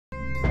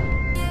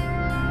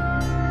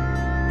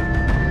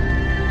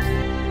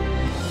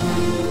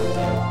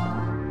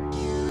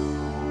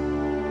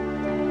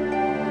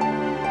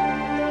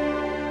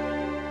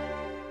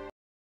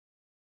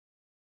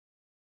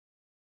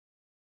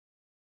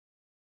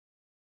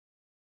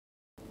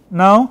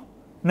Now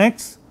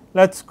next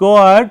let us go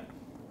ahead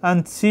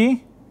and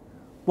see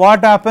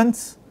what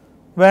happens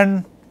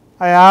when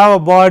I have a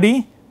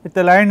body with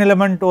a line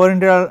element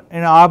oriented in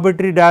an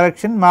arbitrary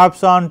direction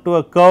maps on to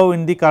a curve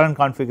in the current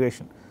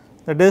configuration.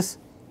 That is,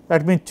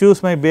 let me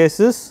choose my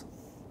basis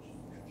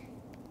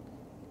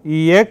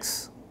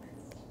Ex,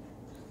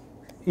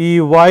 Ey,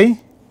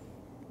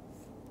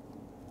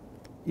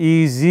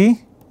 Ez.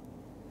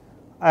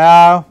 I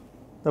have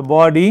the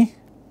body,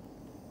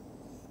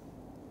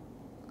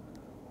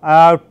 I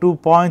have 2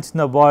 points in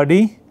the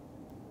body,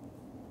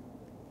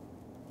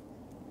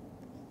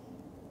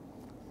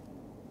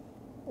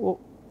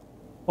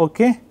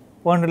 okay,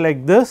 one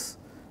like this.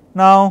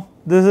 Now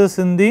this is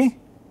in the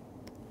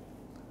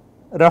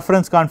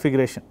reference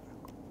configuration.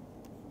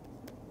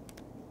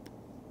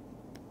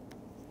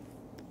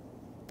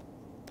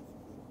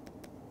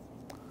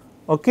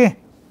 Okay.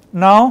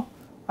 Now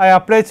I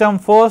applied some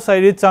force, I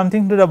did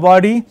something to the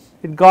body,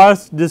 it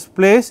got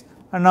displaced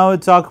and now it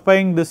is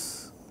occupying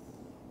this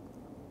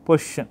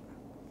position.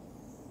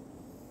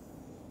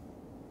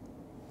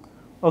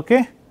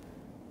 Okay.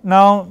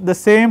 Now the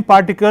same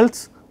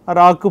particles are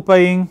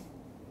occupying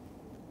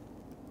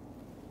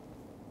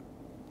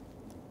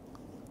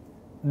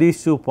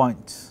these 2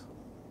 points,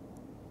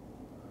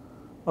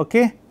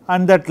 okay,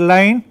 and that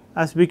line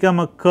has become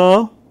a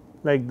curve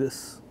like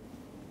this.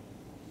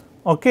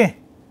 Okay.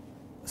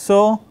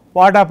 So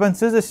what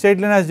happens is the straight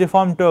line has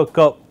deformed to a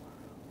curve.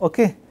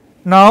 Okay.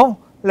 Now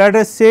let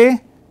us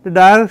say the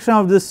direction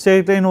of this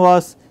straight line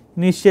was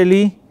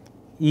initially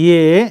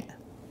A,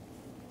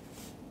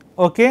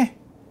 okay,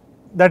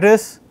 that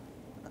is,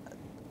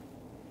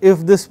 if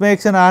this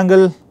makes an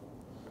angle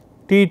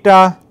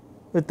theta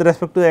with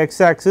respect to the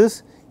x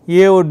axis,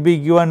 A would be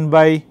given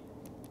by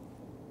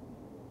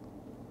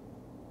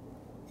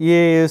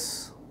A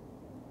is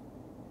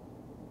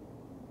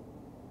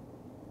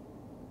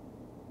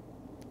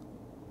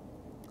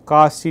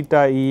cos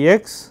theta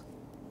Ex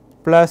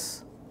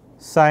plus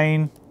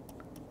sin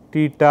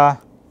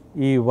theta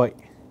Ey.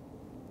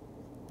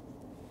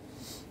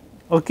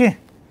 Okay.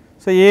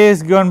 So, A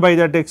is given by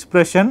that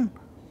expression.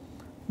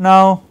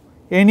 Now,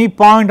 any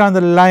point on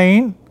the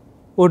line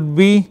would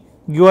be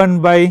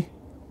given by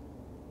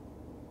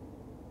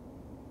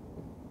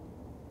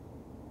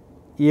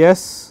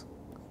S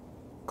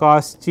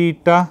cos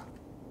theta,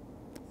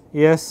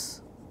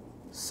 S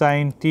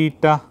sin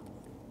theta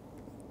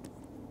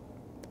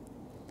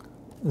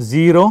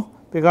 0,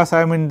 because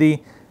I am in the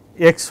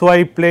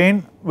xy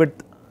plane with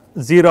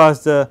 0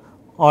 as the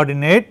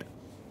ordinate.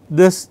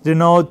 This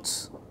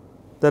denotes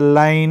the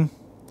line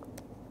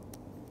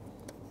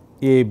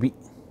AB,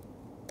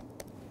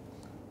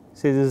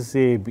 say this is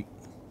AB.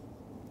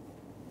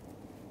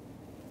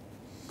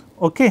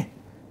 Okay.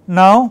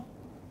 Now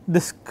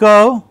this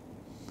curve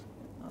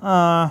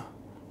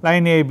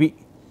line AB,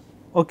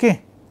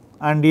 okay,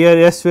 and here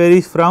S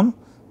varies from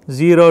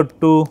 0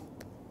 to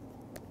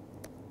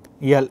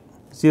L,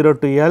 0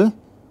 to L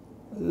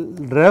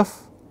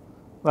ref,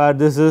 where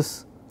this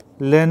is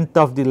length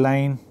of the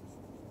line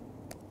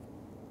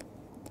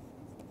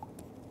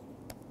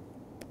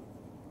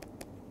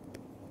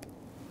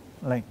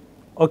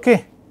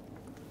okay.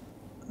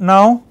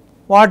 Now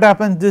what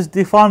happens, this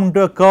deformed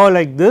into a curve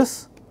like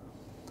this.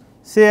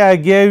 Say I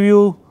gave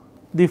you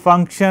the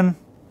function,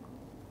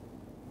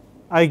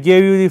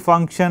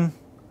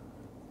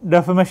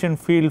 deformation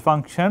field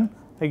function,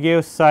 I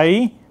gave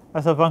psi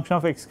as a function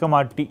of x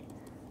comma t.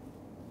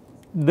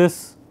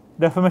 This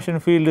deformation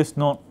field is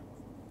known.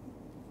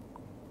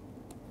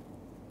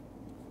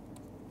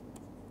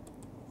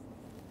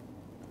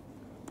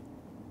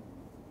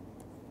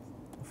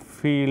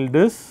 Field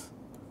is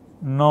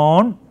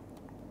known.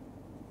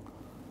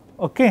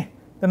 Okay.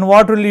 Then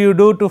what will you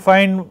do to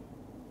find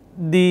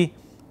the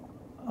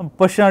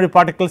position of the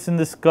particles in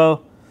this curve?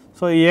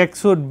 So,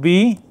 x would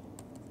be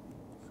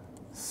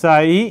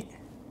psi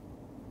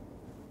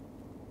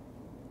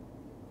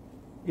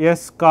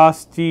s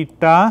cos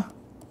theta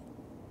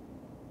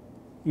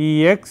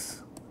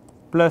Ex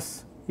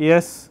plus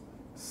s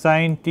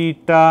sin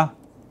theta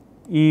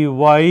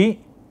Ey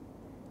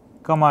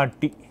comma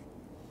t,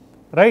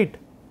 right.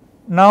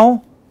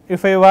 Now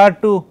if I were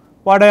to,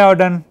 what I have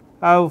done,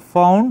 I have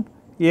found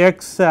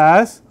x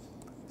as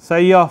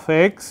psi of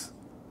x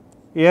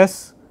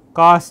s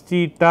cos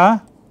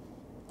theta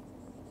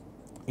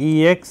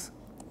Ex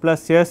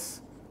plus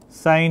s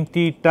sin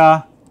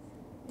theta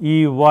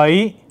Ey.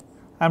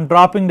 I am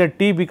dropping the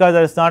t because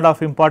that is not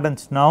of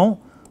importance now.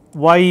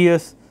 Y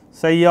is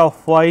psi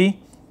of y,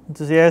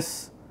 which is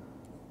s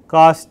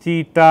cos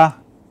theta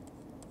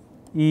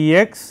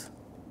Ex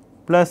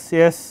plus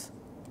s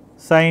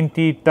sin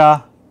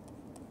theta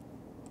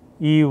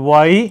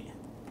Ey,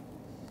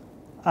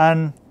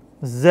 and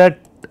z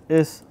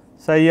is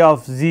psi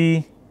of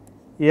z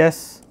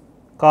s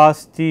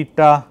cos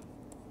theta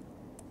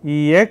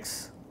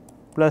Ex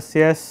plus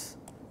s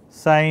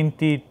sin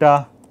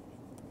theta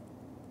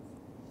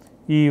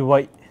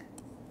Ey.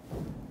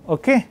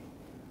 Okay.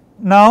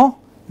 Now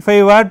if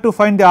I were to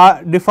find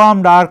the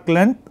deformed arc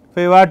length, if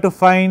I were to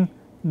find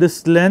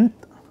this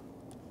length,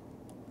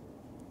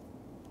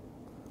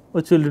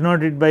 which will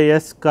denote it by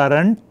S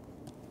current.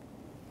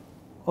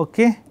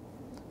 Okay.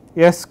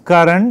 S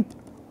current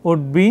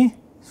would be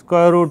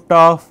square root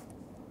of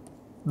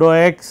dou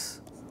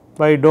x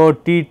by dou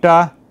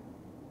theta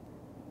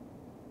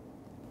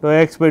dou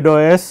x by dou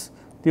s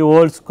the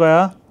whole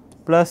square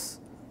plus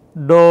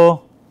dou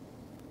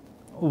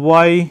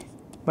y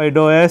by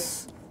dou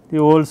s the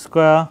whole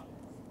square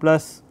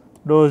plus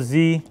dou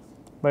z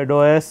by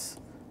dou s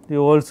the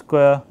whole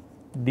square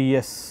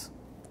ds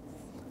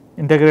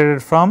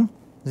integrated from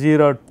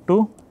 0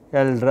 to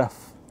L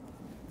ref,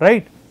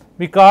 right,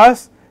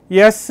 because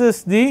s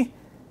is the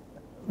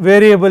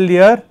variable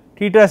here,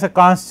 theta is a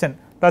constant,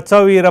 that is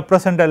how we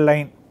represent a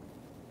line.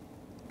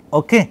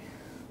 Okay.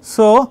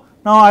 So,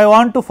 now I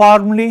want to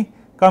formally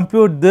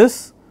compute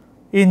this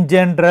in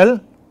general.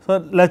 So,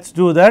 let us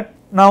do that.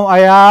 Now, I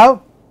have,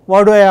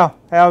 what do I have?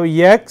 I have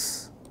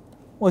x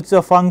which is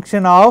a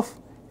function of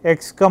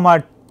x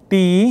comma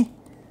t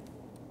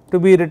to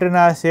be written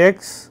as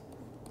x,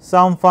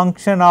 some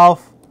function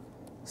of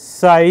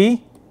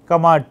psi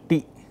comma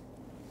t.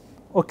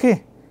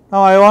 Okay.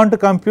 Now, I want to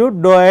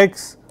compute dou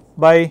x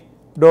by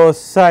dou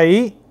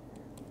psi,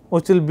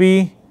 which will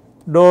be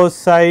dou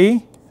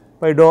psi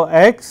by dou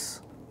x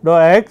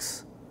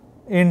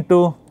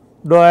into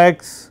dou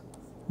x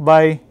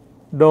by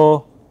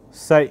dou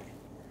psi.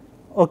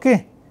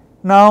 Okay.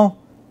 Now,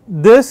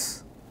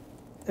 this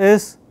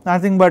is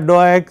nothing but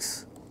dou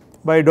x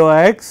by dou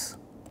x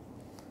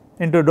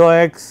into dou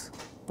x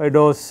by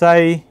dou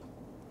psi.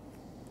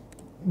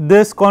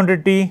 This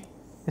quantity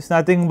is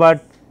nothing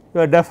but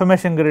your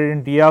deformation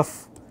gradient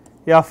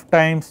f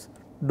times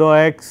dou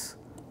x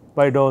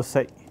by dou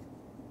psi.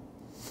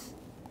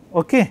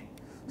 Okay.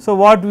 So,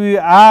 what we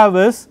have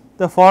is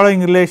the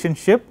following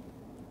relationship: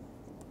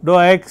 dou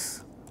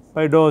x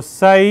by dou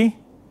psi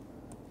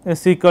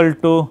is equal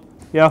to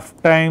f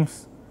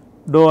times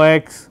dou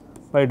x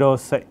by dou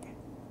psi.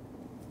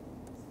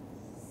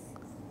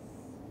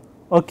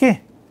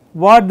 Okay.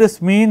 What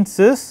this means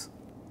is,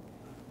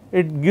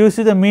 it gives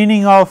you the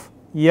meaning of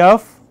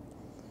f.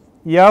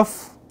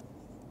 F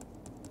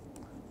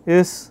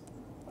is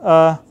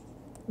a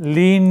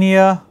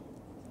linear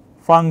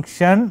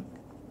function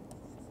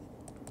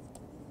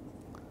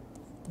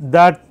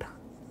that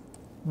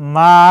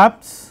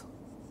maps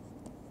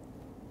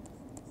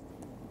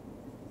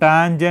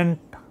tangent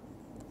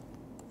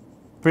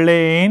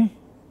plane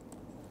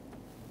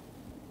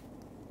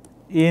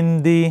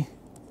in the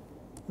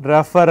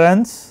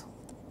reference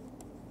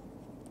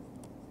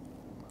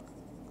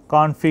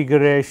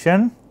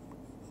configuration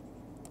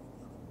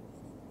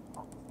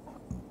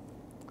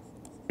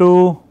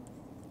to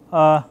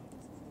a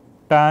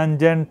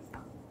tangent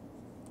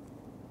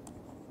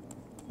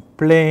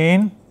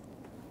plane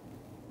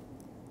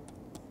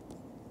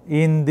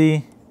in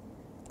the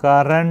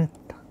current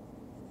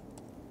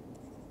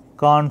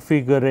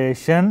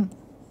configuration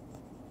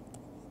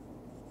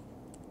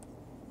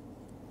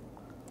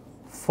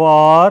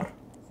for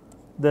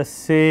the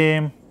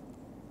same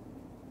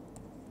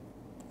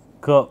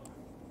curve.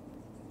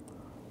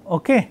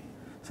 Okay.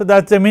 So,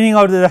 that is the meaning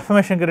of the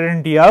deformation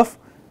gradient f.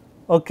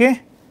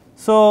 Okay.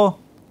 So,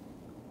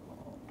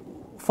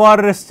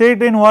 for a straight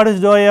line, what is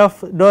dou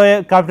f?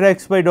 Dou capital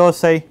X by dou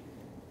psi,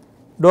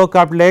 dou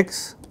capital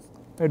X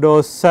by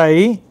dou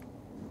psi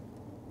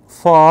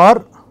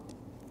for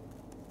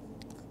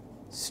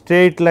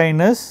straight line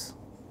is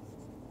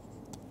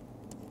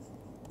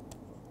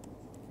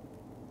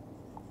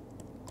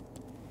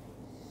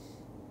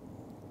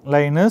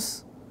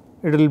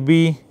it will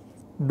be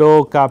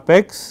dou cap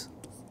x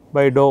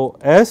by dou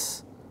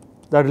s,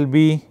 that will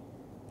be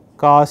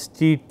cos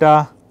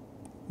theta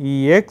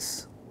E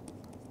x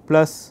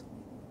plus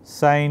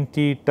sin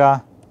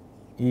theta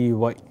E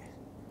y,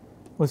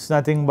 which is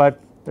nothing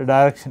but the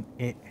direction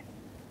A.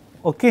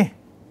 Okay.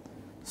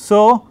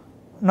 So,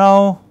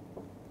 now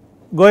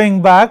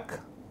going back,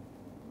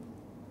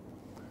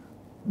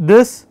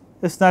 this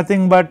is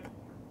nothing but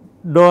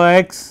dou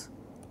x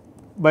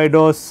by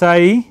dou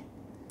psi,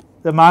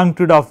 the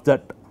magnitude of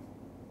that.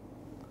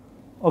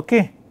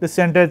 Okay. This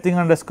entire thing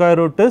under square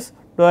root is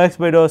dou x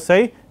by dou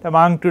psi, the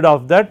magnitude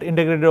of that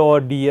integrated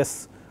over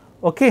ds.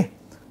 Okay.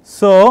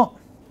 So,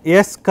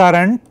 S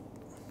current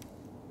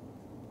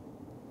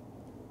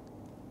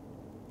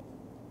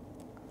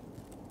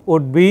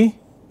would be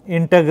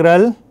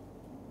integral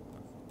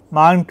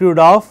magnitude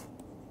of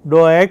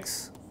dou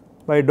x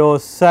by dou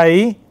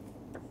psi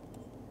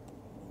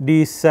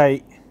d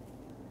psi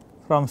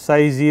from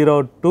psi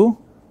 0 to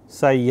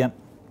psi n.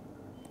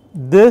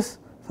 This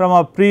from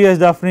our previous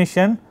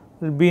definition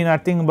will be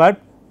nothing but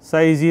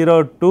psi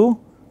 0 to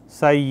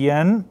psi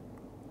n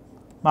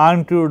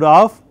magnitude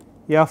of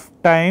f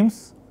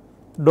times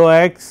dou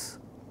x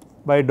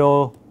by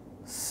dou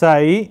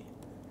psi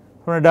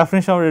from the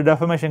definition of the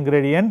deformation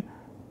gradient,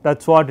 that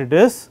is what it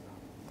is.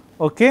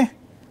 Okay.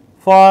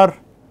 For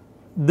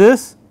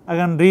this I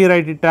can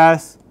rewrite it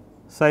as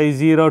psi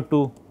 0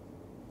 to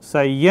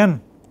psi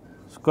n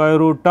square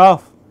root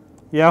of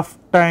f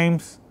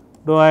times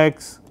dou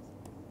x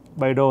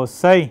by dou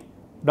psi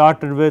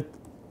dotted with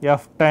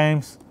f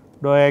times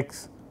dou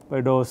x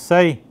by dou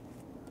psi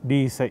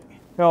d psi.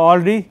 We have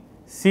already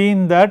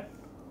seen that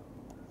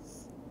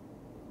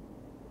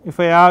if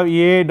I have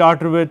A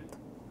dotted with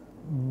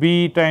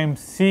B times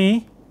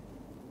C,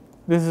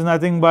 this is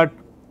nothing but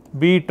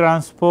B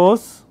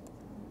transpose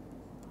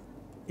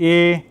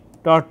A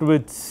dot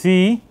with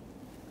C,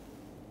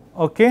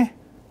 okay.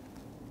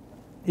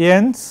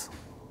 Hence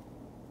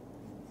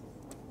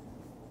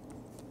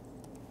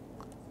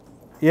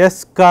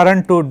S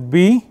current would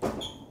be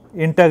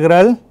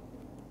integral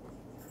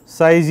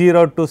psi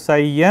 0 to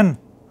psi n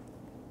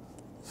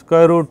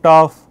square root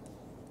of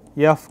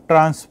F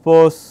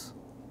transpose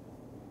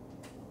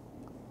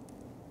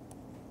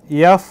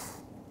F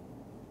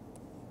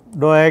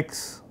dou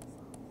x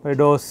by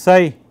dou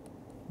psi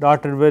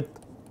dotted with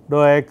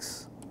dou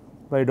x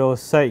by dou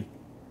psi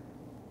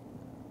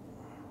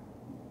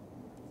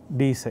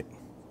d psi.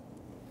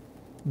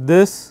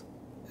 This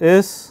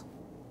is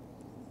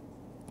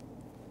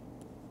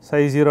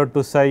psi 0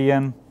 to psi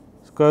n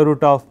square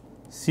root of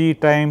C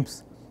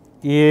times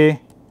A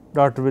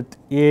dot with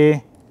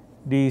A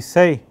d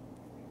psi,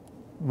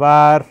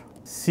 where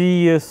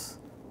C is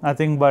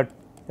nothing but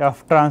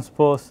F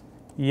transpose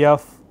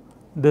F.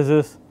 This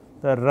is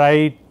the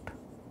right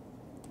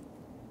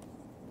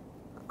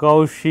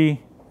Cauchy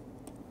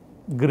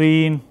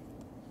Green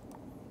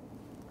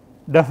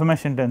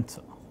deformation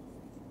tensor.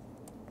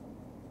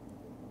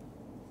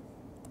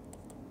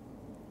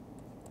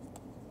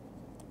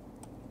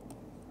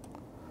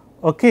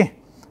 Okay.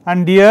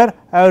 And here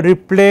I have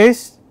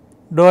replaced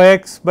dou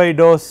x by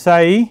dou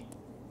psi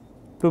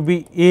to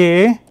be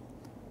A,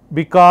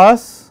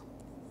 because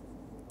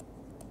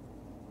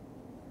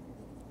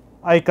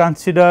I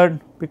considered,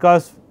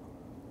 because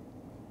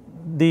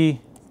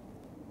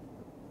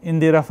in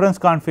the reference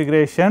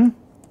configuration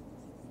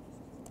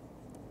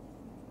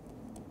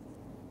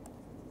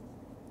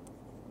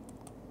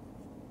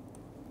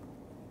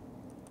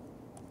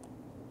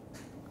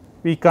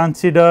we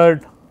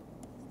considered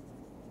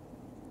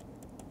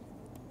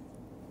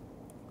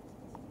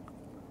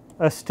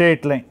a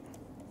straight line.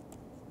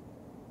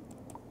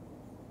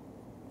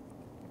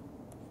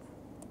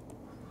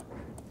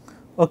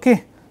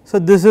 Okay. So,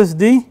 this is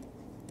the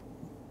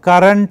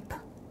current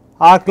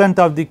arc length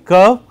of the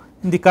curve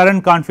in the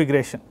current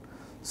configuration.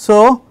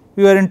 So,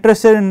 we are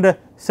interested in the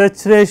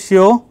stretch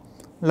ratio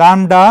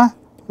lambda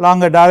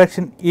along a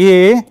direction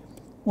A,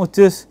 which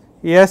is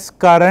S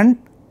current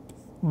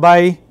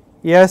by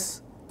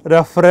S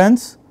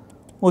reference,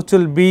 which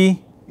will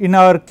be, in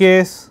our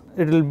case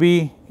it will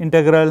be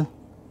integral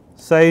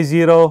psi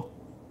 0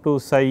 to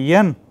psi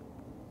n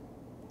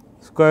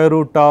square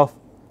root of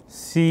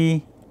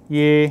C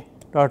A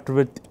dot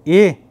with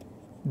A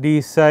d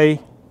psi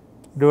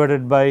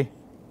divided by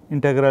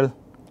integral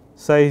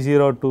psi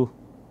 0 to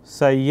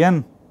psi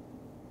n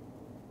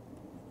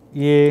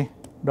A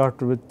dot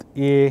with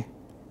A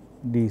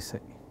d psi.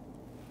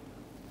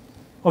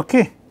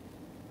 Okay.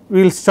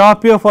 We will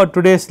stop here for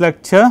today's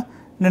lecture.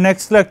 In the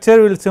next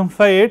lecture we will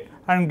simplify it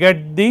and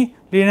get the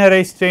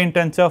linearized strain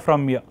tensor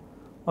from here.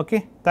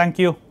 Okay. Thank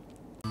you.